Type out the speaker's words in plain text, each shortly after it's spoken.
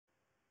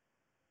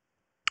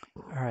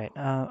All right,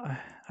 I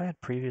had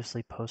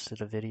previously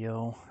posted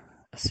a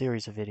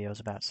series of videos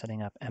about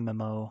setting up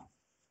MMORPG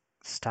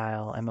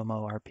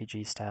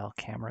style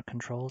camera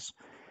controls,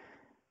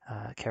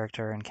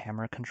 character and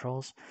camera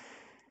controls.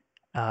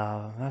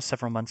 That was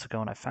several months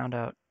ago, and I found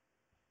out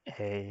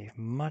a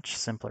much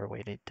simpler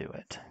way to do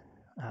it.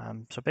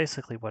 So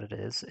basically what it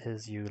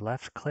is you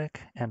left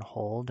click and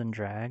hold and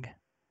drag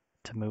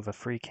to move a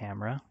free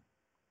camera.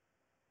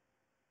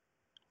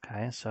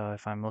 Okay, so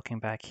if I'm looking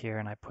back here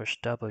and I push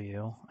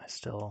W, I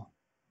still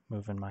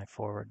move in my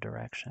forward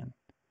direction.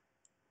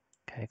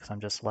 Okay, because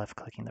I'm just left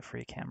clicking the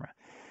free camera.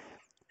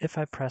 If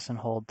I press and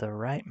hold the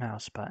right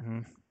mouse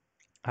button,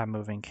 I'm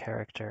moving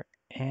character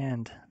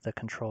and the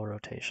control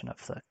rotation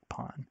of the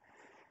pawn.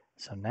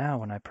 So now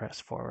when I press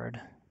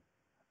forward,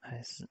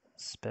 I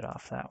spit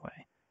off that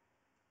way.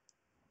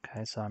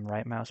 Okay, so I'm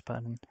right mouse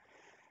button.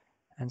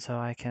 And so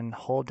I can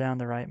hold down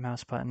the right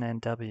mouse button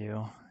and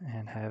W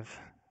and have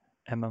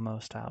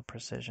MMO style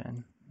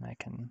precision. I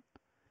can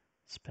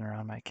spin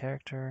around my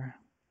character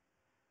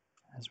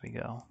as we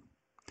go.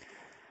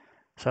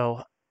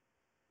 So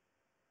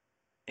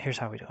here's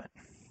how we do it.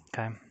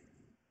 Okay.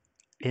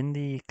 In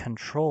the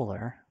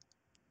controller,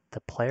 the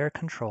player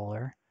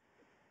controller,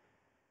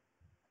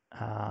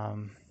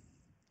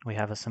 we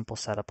have a simple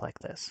setup like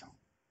this.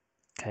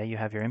 Okay, you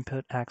have your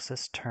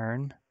InputAxis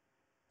turn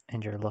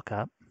and your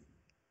lookup.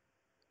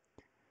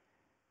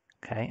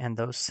 Okay, and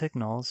those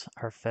signals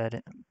are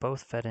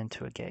both fed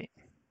into a gate.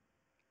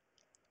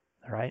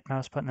 The right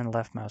mouse button and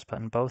left mouse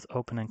button both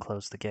open and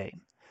close the gate.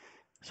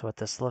 So what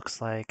this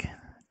looks like,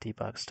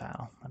 debug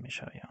style, let me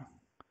show you.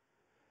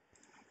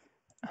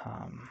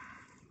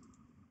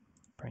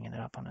 Bringing it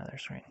up on another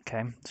screen.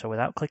 Okay, so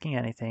without clicking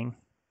anything,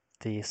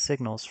 the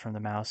signals from the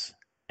mouse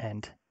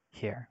end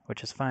here,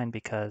 which is fine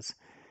because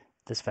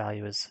this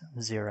value is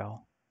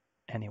 0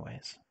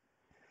 anyways.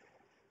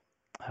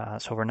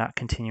 So we're not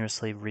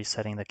continuously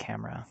resetting the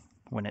camera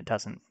when it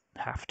doesn't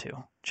have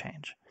to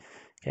change.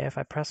 Okay, if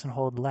I press and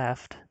hold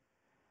left,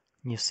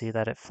 you see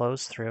that it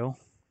flows through,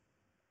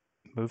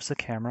 moves the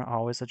camera,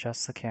 always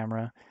adjusts the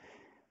camera,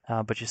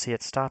 but you see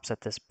it stops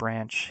at this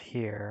branch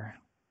here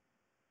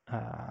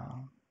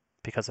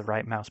because the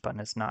right mouse button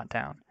is not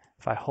down.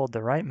 If I hold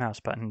the right mouse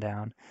button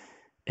down,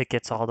 it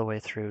gets all the way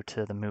through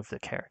to the move the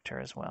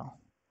character as well.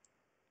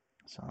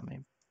 So let me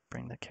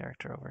bring the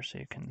character over so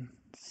you can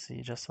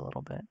see just a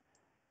little bit.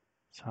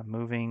 So I'm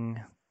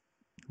moving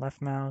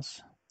left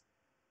mouse,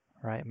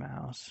 right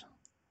mouse,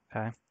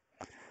 okay?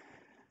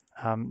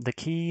 The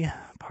key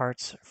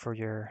parts for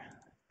your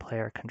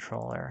player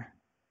controller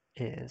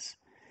is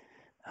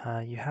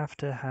you have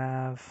to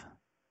have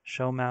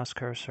show mouse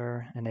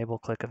cursor, enable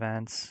click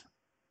events,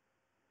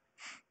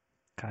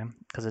 okay?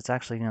 Because it's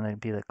actually going to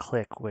be the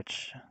click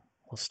which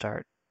will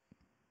start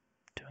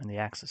doing the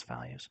axis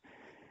values,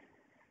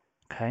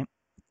 okay?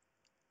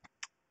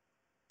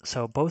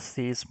 So both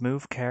these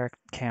move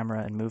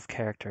camera and move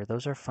character,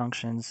 those are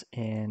functions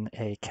in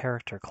a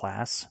character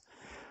class.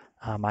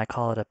 I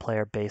call it a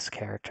player base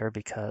character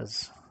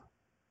because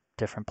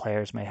different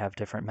players may have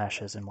different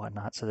meshes and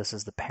whatnot. So this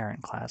is the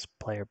parent class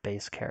player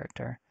base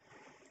character.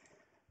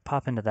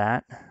 Pop into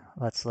that.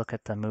 Let's look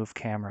at the move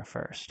camera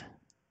first.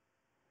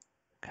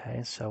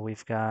 Okay, so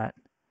we've got,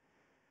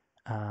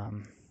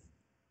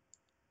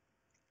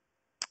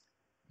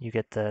 you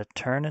get the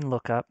turn and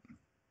lookup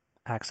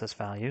axis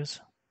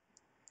values.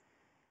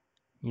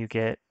 You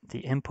get the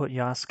input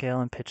yaw scale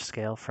and pitch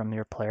scale from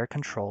your player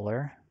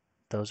controller.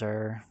 Those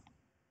are,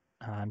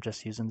 I'm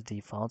just using the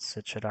defaults.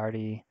 It should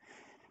already,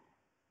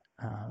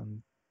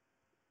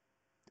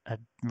 a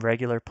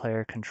regular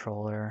player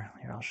controller.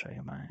 Here, I'll show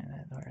you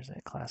mine. Where is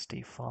it? Class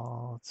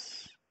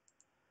defaults.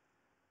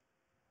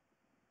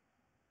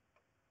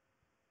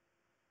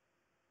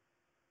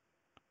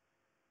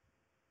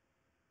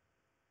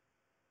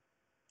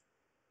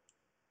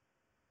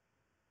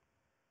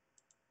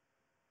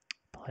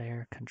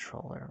 Player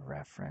controller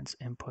reference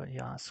input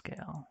yaw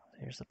scale.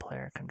 Here's the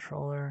player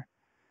controller.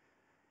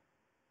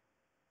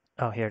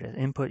 Oh, here it is.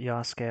 Input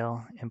yaw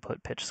scale,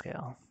 input pitch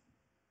scale.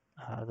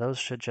 Those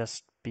should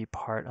just be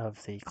part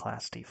of the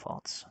class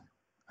defaults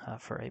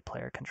for a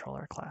player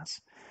controller class.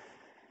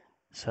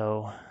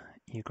 So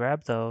you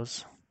grab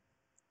those.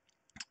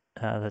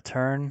 The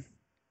turn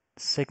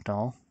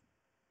signal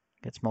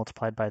gets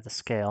multiplied by the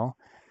scale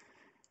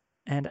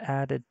and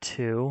added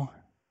to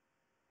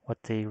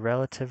what the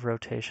relative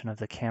rotation of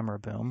the camera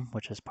boom,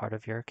 which is part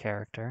of your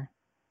character.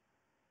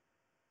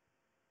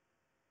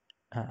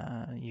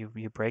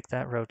 You break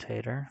that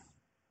rotator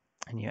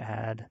and you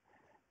add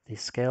the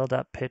scaled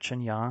up pitch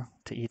and yaw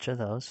to each of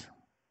those.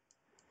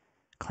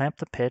 Clamp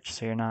the pitch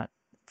so you're not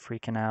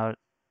freaking out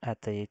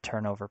at the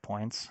turnover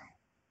points,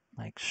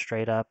 like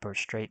straight up or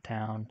straight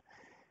down.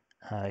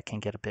 It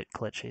can get a bit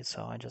glitchy,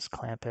 so I just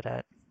clamp it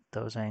at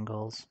those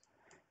angles,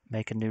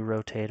 make a new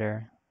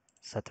rotator,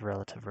 set the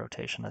relative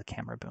rotation of the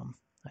camera boom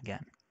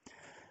again.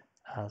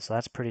 So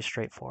that's pretty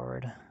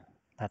straightforward.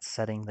 That's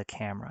setting the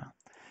camera.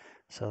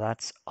 So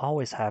that's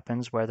always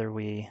happens whether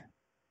we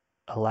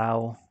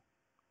allow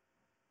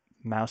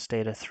mouse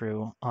data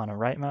through on a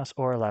right mouse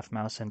or a left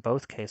mouse. In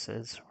both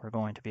cases, we're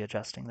going to be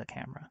adjusting the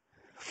camera.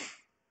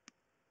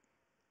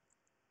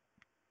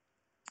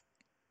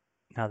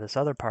 Now this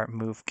other part,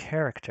 move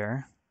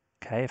character,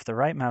 okay, if the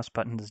right mouse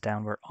button is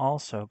down, we're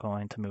also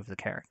going to move the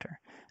character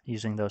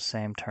using those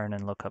same turn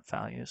and lookup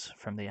values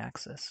from the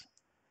axis.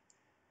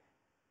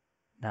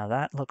 Now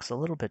that looks a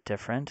little bit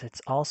different.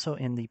 It's also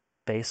in the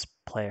base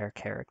player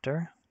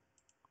character,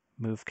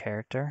 move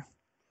character.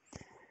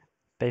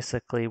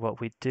 Basically what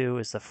we do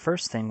is the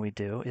first thing we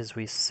do is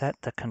we set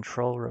the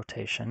control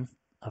rotation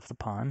of the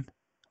pawn,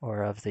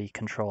 or of the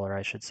controller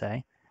I should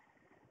say,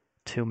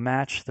 to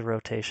match the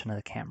rotation of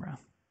the camera.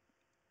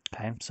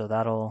 Okay, so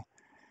that'll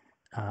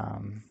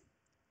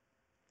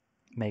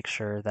make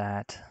sure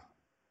that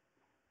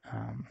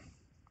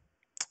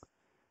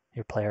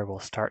your player will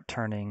start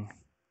going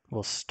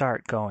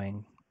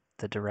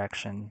the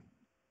direction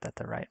that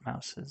the right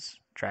mouse is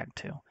dragged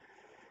to.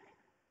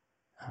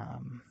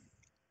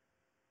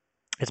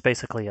 It's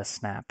basically a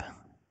snap,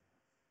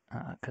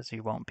 because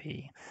you won't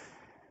be,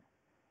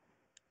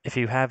 if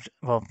you have,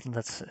 well,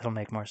 it'll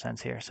make more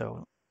sense here.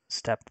 So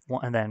step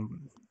one, and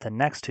then the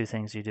next two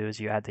things you do is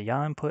you add the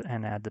yaw input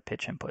and add the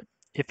pitch input.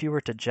 If you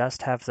were to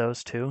just have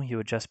those two, you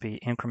would just be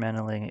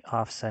incrementally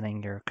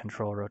offsetting your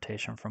control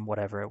rotation from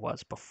whatever it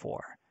was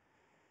before.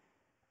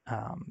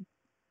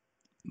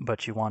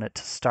 But you want it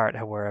to start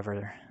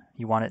wherever,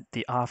 you want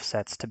the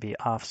offsets to be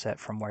offset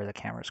from where the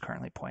camera is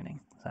currently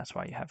pointing. That's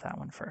why you have that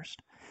one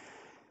first.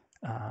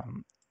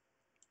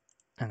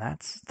 And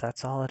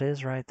that's all it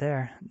is right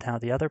there. Now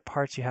the other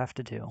parts you have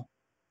to do,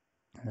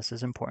 and this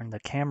is important, the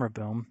camera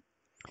boom,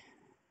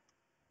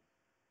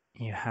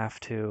 you have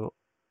to,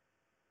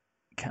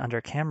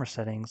 under camera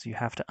settings, you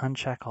have to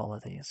uncheck all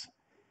of these.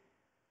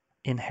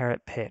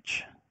 Inherit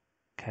pitch.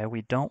 Okay,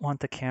 we don't want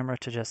the camera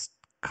to just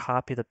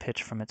copy the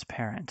pitch from its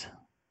parent,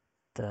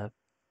 the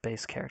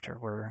base character.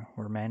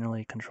 We're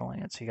manually controlling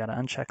it, so you got to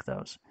uncheck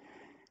those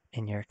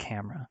in your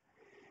camera.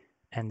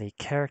 And the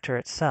character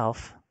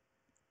itself,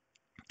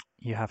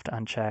 you have to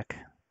uncheck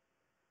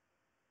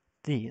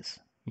these.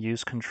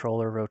 Use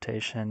controller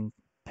rotation,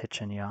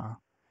 pitch and yaw,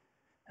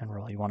 and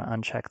roll. You want to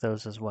uncheck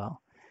those as well.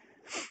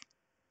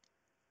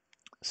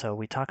 So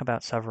we talk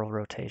about several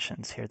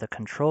rotations here. The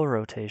control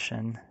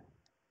rotation,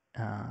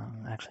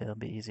 actually it'll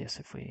be easiest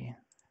if we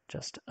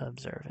just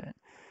observe it.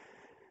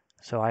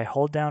 So I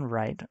hold down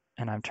right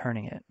and I'm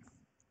turning it.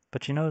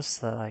 But you notice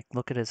that, like,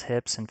 look at his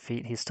hips and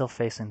feet, he's still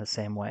facing the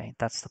same way.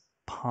 That's the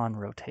pawn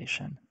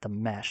rotation, the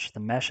mesh. The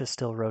mesh is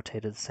still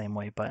rotated the same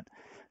way, but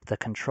the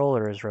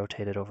controller is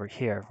rotated over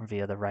here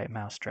via the right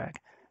mouse drag.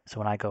 So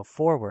when I go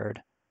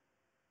forward,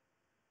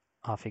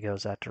 off he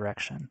goes that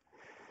direction.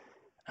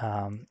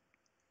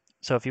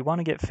 So if you want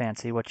to get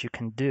fancy, what you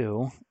can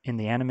do in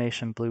the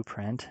animation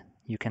blueprint,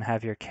 you can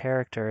have your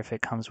character, if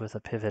it comes with a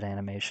pivot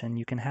animation,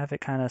 you can have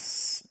it kind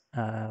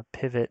of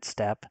pivot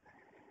step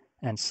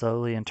and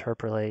slowly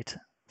interpolate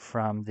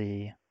from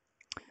the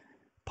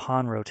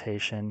pawn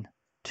rotation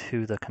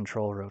to the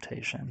control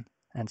rotation.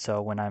 And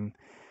so when I'm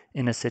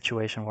in a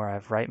situation where I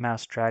have right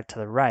mouse drag to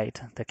the right,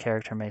 the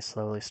character may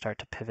slowly start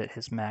to pivot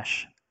his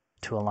mesh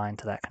to align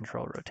to that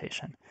control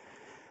rotation.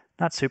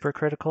 Not super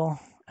critical.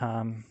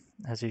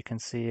 As you can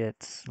see,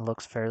 it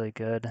looks fairly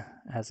good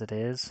as it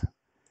is.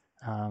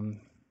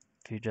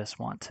 If you just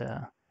want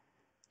to,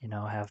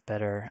 have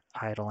better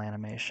idle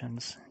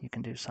animations, you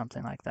can do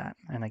something like that.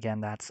 And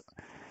again, that's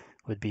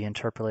would be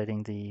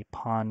interpolating the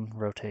pawn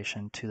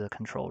rotation to the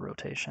control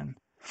rotation.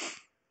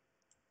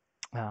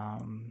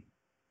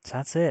 So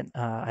that's it.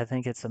 I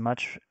think it's a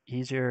much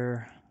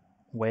easier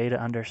way to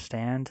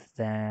understand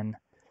than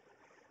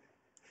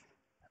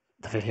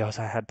the videos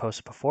I had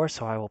posted before,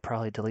 so I will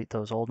probably delete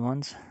those old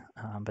ones.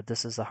 But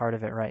this is the heart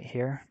of it right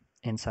here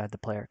inside the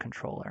player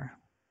controller.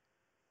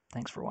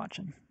 Thanks for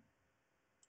watching.